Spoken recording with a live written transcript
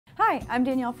Hi, I'm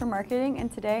Danielle from marketing, and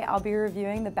today I'll be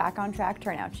reviewing the Back on Track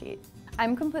turnout sheet.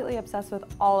 I'm completely obsessed with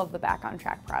all of the Back on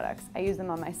Track products. I use them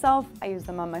on myself, I use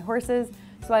them on my horses,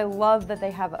 so I love that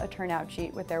they have a turnout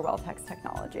sheet with their Welltex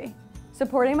technology.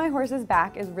 Supporting my horse's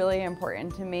back is really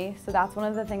important to me, so that's one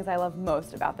of the things I love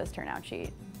most about this turnout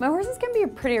sheet. My horses can be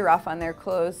pretty rough on their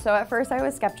clothes, so at first I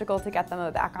was skeptical to get them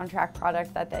a Back on Track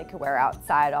product that they could wear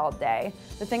outside all day.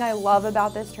 The thing I love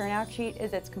about this turnout sheet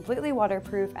is it's completely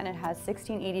waterproof and it has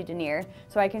 1680 denier,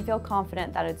 so I can feel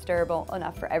confident that it's durable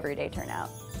enough for everyday turnout.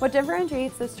 What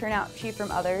differentiates this turnout sheet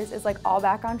from others is, like all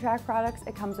Back on Track products,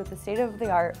 it comes with the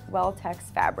state-of-the-art Welltex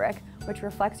fabric, which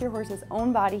reflects your horse's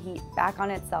own body heat back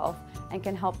on itself and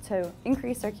can help to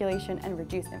increase circulation and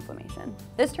reduce inflammation.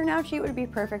 This turnout sheet would be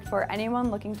perfect for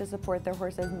anyone looking to support their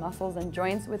horse's muscles and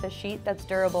joints with a sheet that's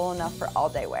durable enough for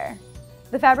all-day wear.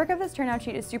 The fabric of this turnout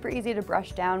sheet is super easy to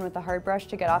brush down with a hard brush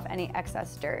to get off any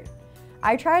excess dirt.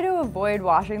 I try to avoid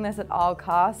washing this at all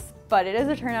costs, but it is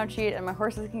a turnout sheet and my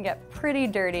horses can get pretty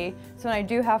dirty, so when I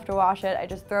do have to wash it, I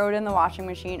just throw it in the washing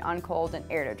machine on cold and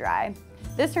air to dry.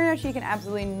 This turnout sheet can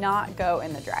absolutely not go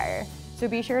in the dryer, so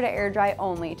be sure to air dry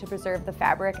only to preserve the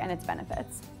fabric and its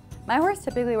benefits. My horse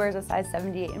typically wears a size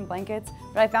 78 in blankets,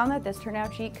 but I found that this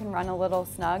turnout sheet can run a little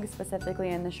snug, specifically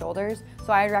in the shoulders,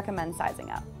 so I'd recommend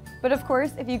sizing up. But of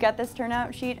course, if you get this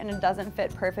turnout sheet and it doesn't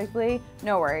fit perfectly,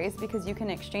 no worries, because you can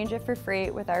exchange it for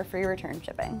free with our free return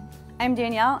shipping. I'm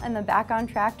Danielle, and the Back on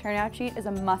Track turnout sheet is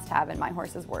a must-have in my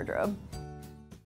horse's wardrobe.